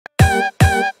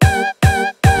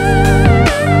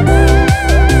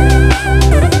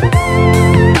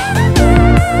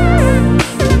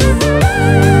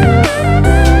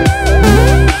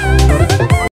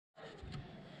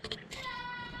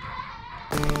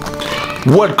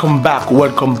Welcome back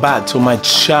to my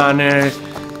channel.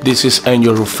 This is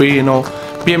RUFINO.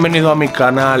 Bienvenido a mi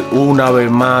canal una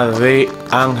vez más de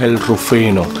Ángel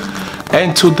Rufino.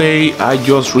 And today I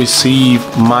just received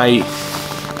my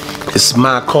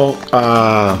smaco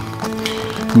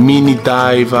mini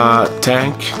dive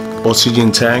tank,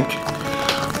 oxygen tank.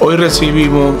 Hoy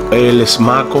recibimos el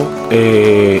smaco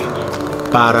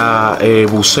para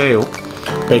buceo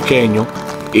pequeño.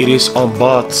 It is on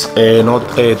box, no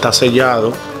está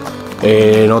sellado,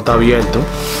 no está abierto.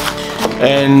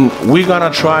 And we're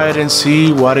gonna try it and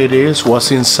see what it is,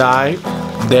 what's inside.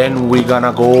 Then we're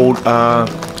gonna go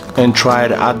and try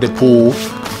it at the pool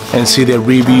and see the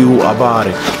review about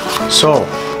it. So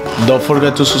don't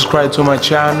forget to subscribe to my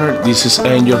channel. This is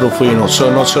Ángel Rufino.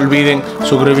 So no se olviden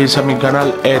suscribirse a mi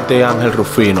canal. Este Ángel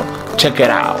Rufino. Check it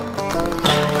out.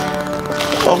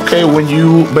 Okay, when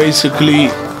you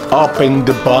basically open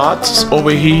the box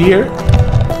over here,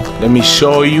 let me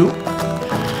show you.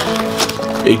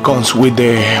 It comes with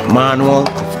the manual.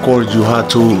 Of course, you have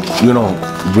to,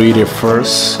 read it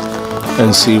first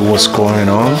and see what's going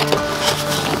on.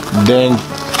 Then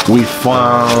we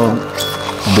found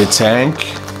the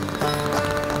tank.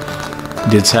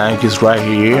 The tank is right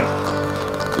here.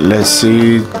 Let's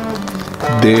see.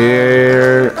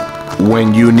 There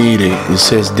when you need it. It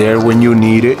says there when you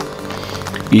need it.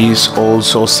 Is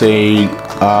also say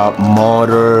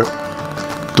motor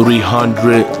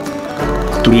 3000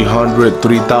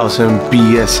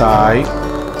 psi,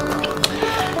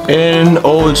 and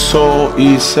also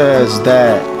it says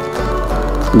that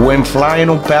when flying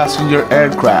on passenger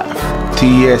aircraft,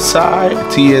 TSA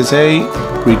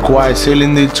requires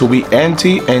cylinder to be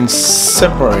empty and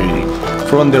separated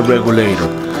from the regulator.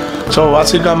 So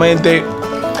básicamente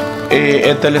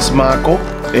este el smaco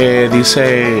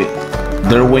dice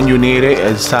there when you need it,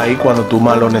 está ahí cuando tú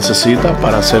más lo necesitas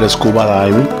para hacer scuba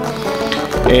diving.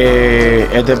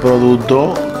 Este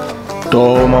producto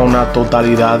toma una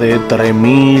totalidad de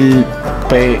 3000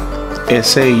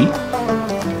 psi,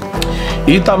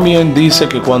 y también dice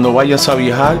que cuando vayas a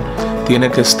viajar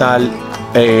tiene que estar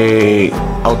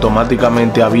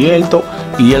automáticamente abierto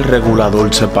y el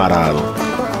regulador separado.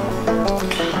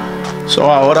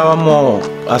 So ahora vamos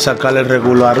a sacar el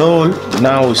regulador.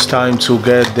 Now it's time to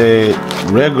get the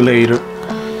regulator.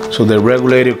 So the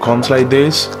regulator comes like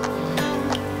this.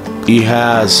 It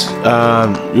has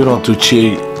to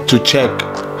check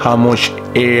how much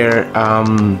air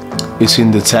is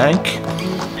in the tank.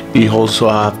 It also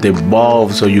have the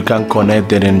bulb so you can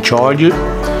connect it and charge it,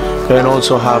 and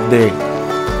also have the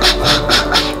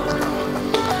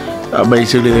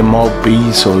basically the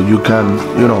mouthpiece so you can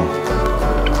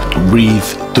breathe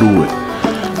through it.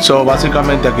 So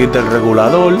básicamente aquí está el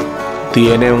regulador.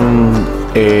 Tiene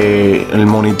el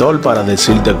monitor para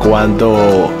decirte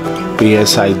cuánto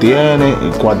PSI tiene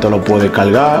y cuánto lo puede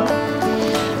cargar.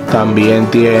 También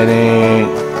tiene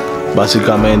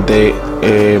básicamente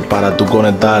para tú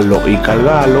conectarlo y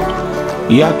cargarlo,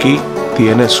 y aquí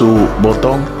tiene su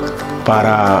botón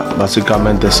para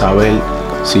básicamente saber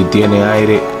si tiene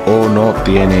aire o no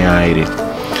tiene aire.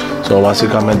 So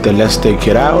básicamente let's take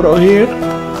it out of here.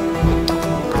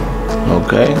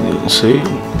 Okay, you see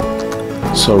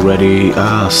it's already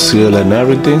sealed and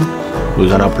everything. We're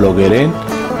gonna plug it in,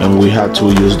 and we have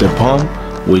to use the pump,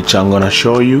 which I'm gonna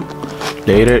show you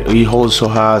later. It also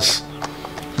has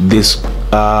this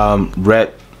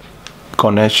red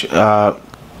connection,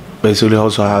 basically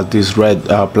also has this red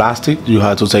plastic. You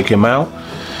have to take him out.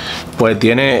 Pues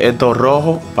tiene esto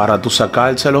rojo para tú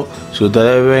sacárselo. Si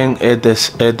ustedes ven este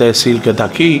seal que está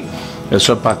aquí,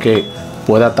 eso es para que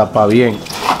pueda tapar bien.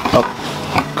 Oh,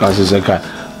 casi se cae.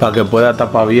 Para que pueda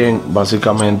tapar bien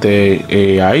básicamente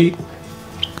ahí.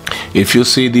 If you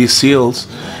see these seals,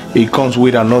 it comes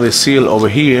with another seal over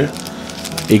here.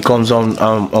 It comes on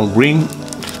green,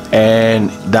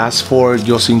 and that's for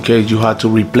just in case you have to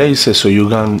replace it, so you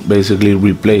can basically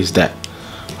replace that.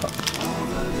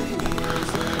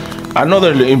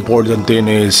 Another important thing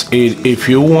is if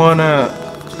you wanna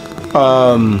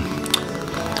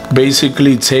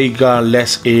basically take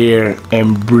less air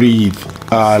and breathe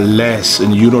less,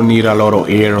 and you don't need a lot of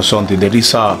air or something, there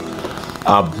is a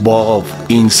bulb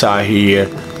inside here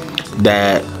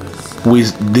that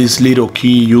with this little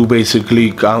key you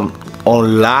basically can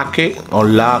unlock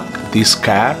this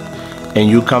cap, and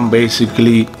you can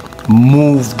basically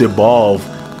move the bulb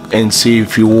and see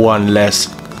if you want less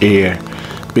air,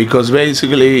 because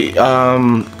basically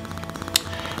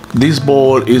this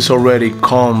ball is already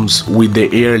comes with the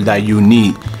air that you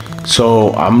need.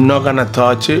 So I'm not gonna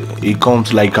touch it. It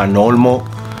comes like a normal,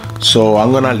 so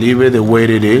I'm gonna leave it the way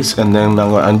it is, and then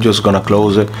I'm just gonna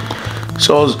close it.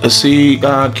 So, si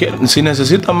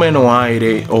necesita menos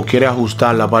aire o quiere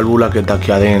ajustar la válvula que está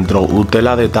aquí adentro, usted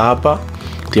la destapa.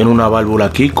 Tiene una válvula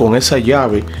aquí con esa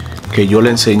llave que yo le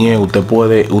enseñé. Usted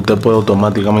puede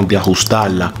automáticamente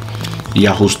ajustarla y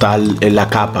ajustar la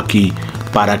capa aquí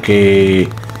para que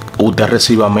usted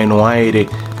reciba menos aire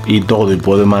y todo, y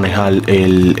puede manejar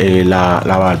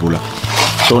la válvula.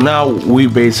 So now we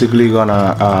basically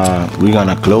gonna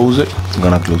close it. I'm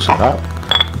gonna close it up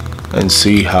and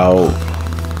see how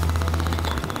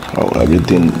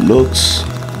everything looks.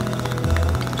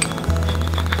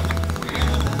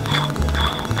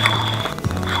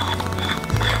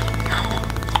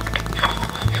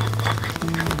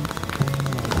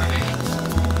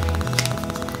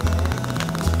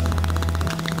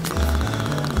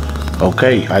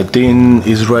 Okay, I think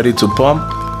it's ready to pump.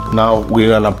 Now we're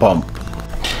gonna pump.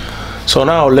 So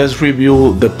now let's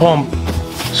review the pump.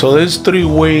 So there's 3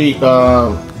 ways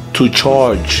to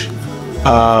charge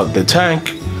the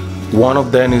tank. One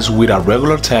of them is with a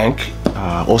regular tank,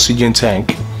 oxygen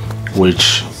tank,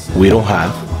 which we don't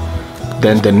have.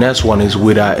 Then the next one is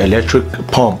with an electric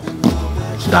pump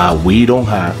that we don't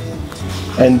have.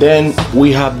 And then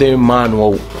we have the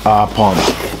manual pump,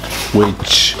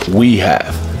 which we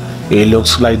have. It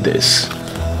looks like this,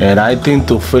 and I think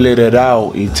to fill it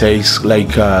out, it takes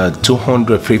like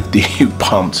 250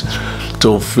 pumps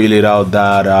to fill it out,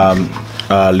 that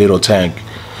little tank,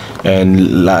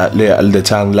 and the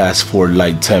tank lasts for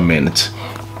like 10 minutes.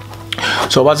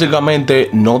 So básicamente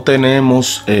no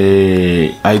tenemos,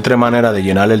 hay 3 maneras de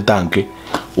llenar el tanque.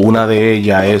 Una de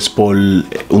ellas es por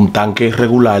un tanque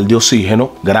regular de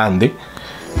oxígeno grande,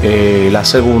 la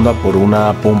segunda por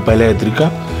una pompa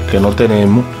eléctrica que no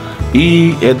tenemos,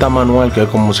 y esta manual que es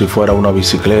como si fuera una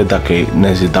bicicleta que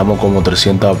necesitamos como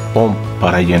 300 pumps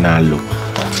para llenarlo.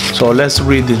 So let's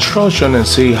read the instruction and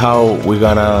see how we're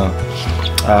gonna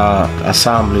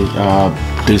assemble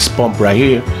this pump right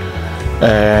here,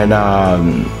 and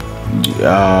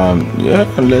yeah,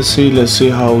 let's see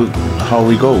how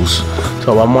it goes.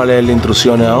 So vamos a leer las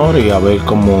instrucciones ahora y a ver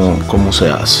cómo se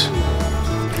hace.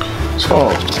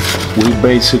 So we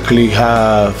basically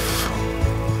have,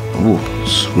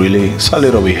 it's a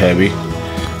little bit heavy.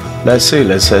 Let's see.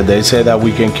 They say that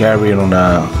we can carry it on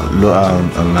a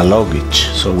luggage.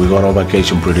 So we're going on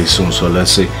vacation pretty soon. So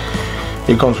let's see.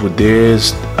 It comes with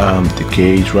this, the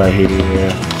cage right here.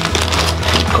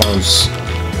 It comes,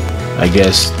 I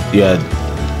guess, yeah.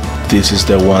 This is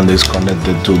the one that's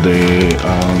connected to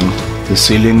the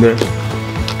cylinder.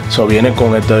 So viene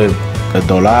con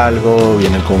esto largo,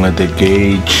 viene con este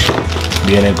cage,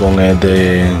 viene con esto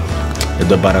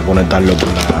para conectarlo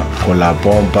con la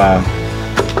pompa,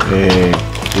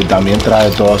 y también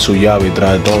trae toda su llave y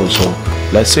trae todo. So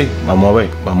let's see, vamos a ver,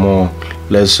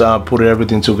 let's put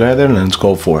everything together and let's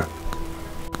go for it.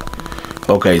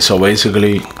 Okay, so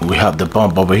basically we have the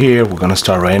pump over here. We're gonna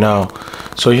start right now.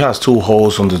 So it has 2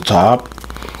 holes on the top.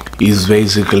 It's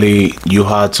basically, you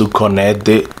have to connect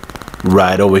it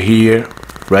right over here,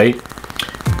 right,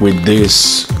 with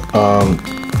this 2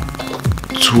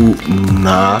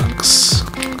 knocks.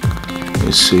 Let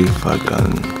me see if I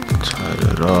can tie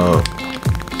that up.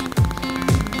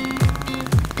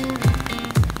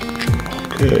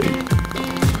 Okay.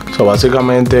 So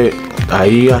básicamente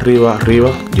ahí arriba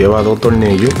lleva 2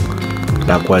 tornillos,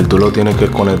 la cual tú lo tienes que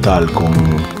conectar con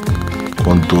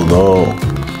tu 2.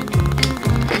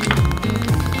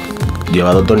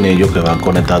 Lleva 2 tornillos que van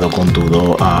conectados con tu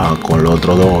 2, con los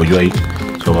otros 2 hoyos ahí.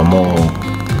 So vamos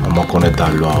a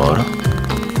conectarlo ahora.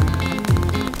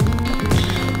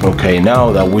 Okay,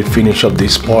 now that we finish up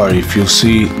this part, if you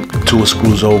see 2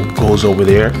 screws goes over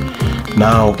there,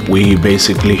 now we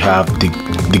basically have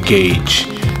the gauge.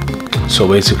 So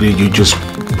basically you just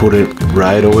put it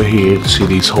right over here. See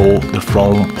this hole, the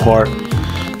front part,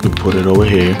 you put it over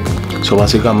here. So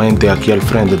básicamente aquí al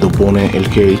frente tú pones el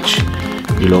gauge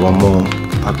y lo vamos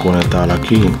a conectar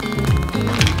aquí.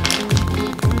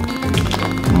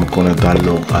 Vamos a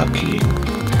conectarlo aquí.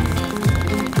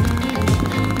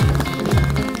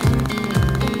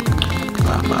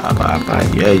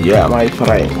 Yeah, my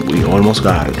friend, we almost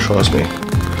got it. Trust me,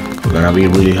 we're gonna be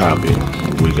really happy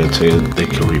when we get to the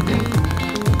Caribbean.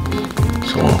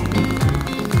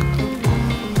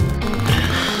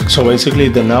 So basically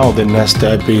the next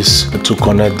step is to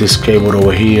connect this cable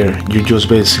over here. You just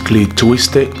basically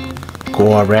twist it,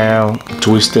 go around,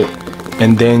 twist it,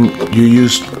 and then you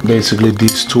use basically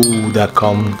these 2 that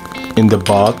come in the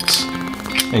box,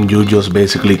 and you just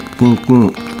basically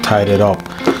tie it up.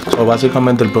 So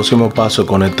básicamente el próximo paso es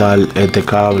conectar este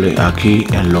cable aquí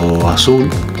en lo azul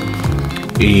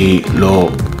y lo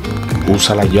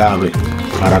usa la llave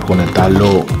para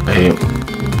conectarlo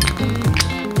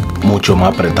mucho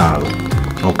más apretado.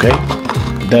 Okay,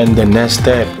 then the next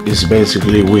step is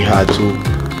basically we had to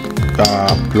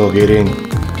plug it in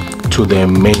to the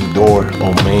main door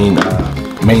or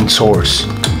main source.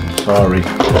 Sorry.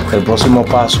 El próximo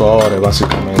paso ahora es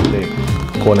básicamente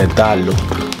conectarlo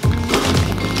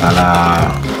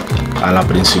a la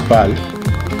principal.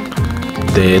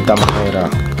 De esta manera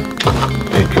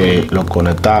es que lo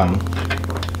conectamos.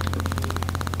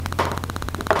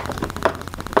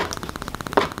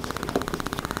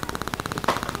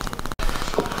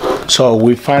 So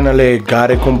we finally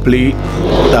got it complete.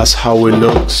 That's how it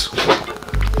looks.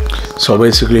 So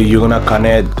basically you're gonna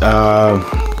connect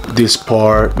this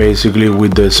part basically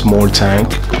with the small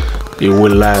tank. It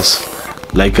will last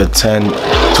like a 10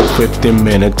 to 15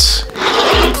 minutes.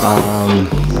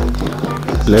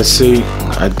 Let's see,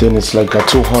 I think it's like a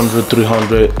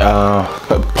 200-300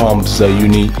 pumps that you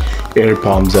need, air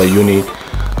pumps that you need.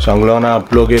 So I'm gonna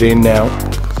plug it in now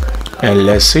and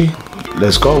let's see,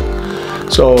 let's go.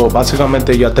 So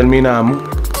básicamente ya terminamos.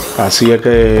 Así es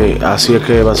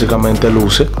que básicamente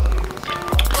luce.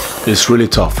 It's really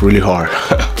tough, really hard.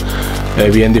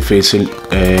 Es bien difícil.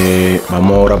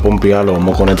 Vamos ahora a pompearlo,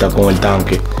 vamos a conectar con el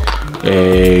tanque.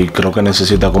 Creo que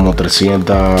necesita como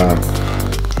 300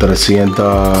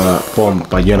 pumps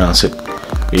para llenarse.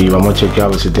 Y vamos a chequear a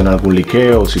ver si tiene algún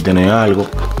liqueo, si tiene algo.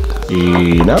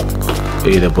 Y nada.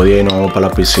 Y después de ahí nos vamos para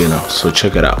la piscina. So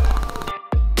check it out.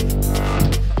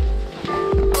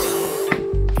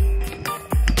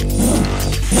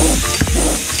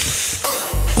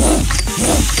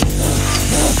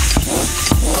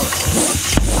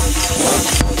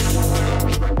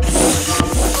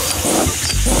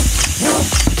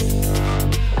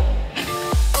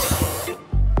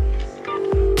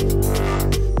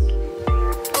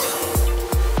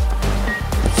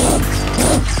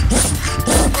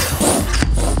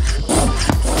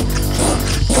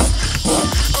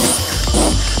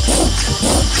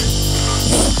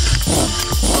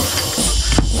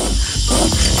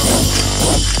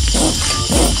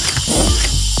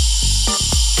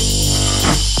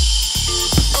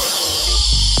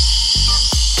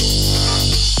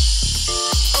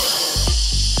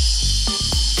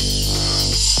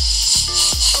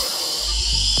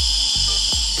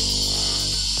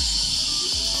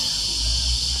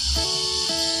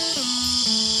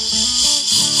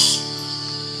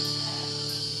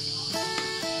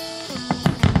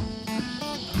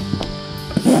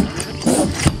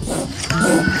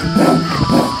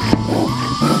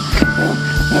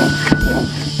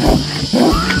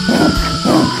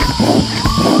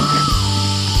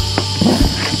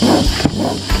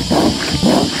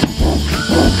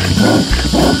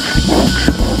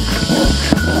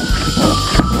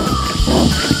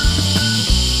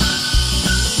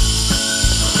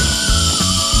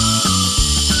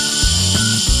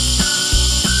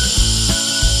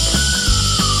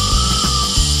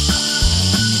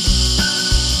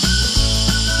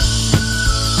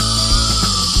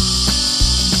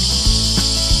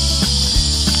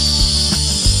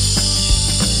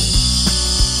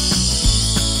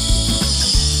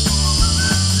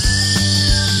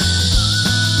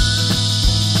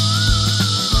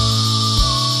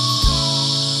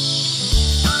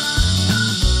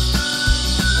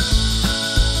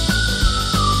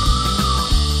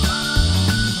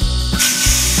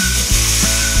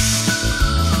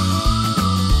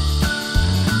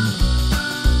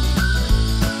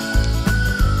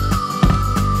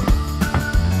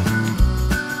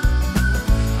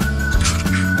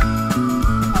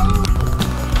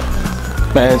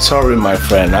 Man, sorry my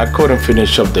friend, I couldn't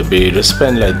finish up the video. It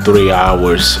spent like 3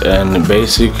 hours and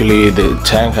basically the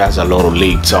tank has a lot of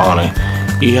leaks on it.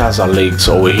 It has a leaks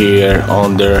over here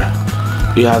under.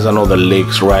 It has another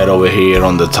leaks right over here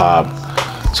on the top.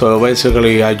 So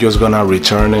basically I just gonna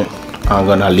return it. I'm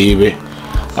gonna leave it.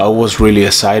 I was really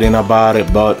excited about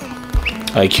it, but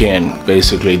I can't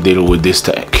basically deal with this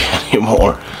tank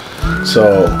anymore.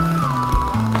 So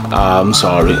I'm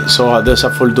sorry. So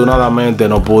desafortunadamente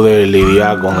no pude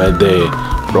lidiar con este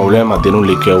problema. Tiene un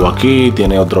liqueo aquí,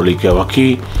 tiene otro liqueo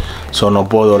aquí. So no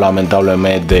puedo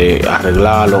lamentablemente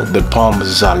arreglarlo. The pump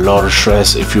is a lot of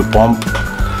stress. If you pump,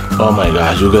 oh my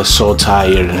gosh, you get so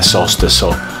tired and exhausted.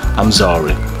 So I'm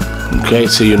sorry. Okay,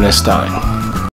 see you next time.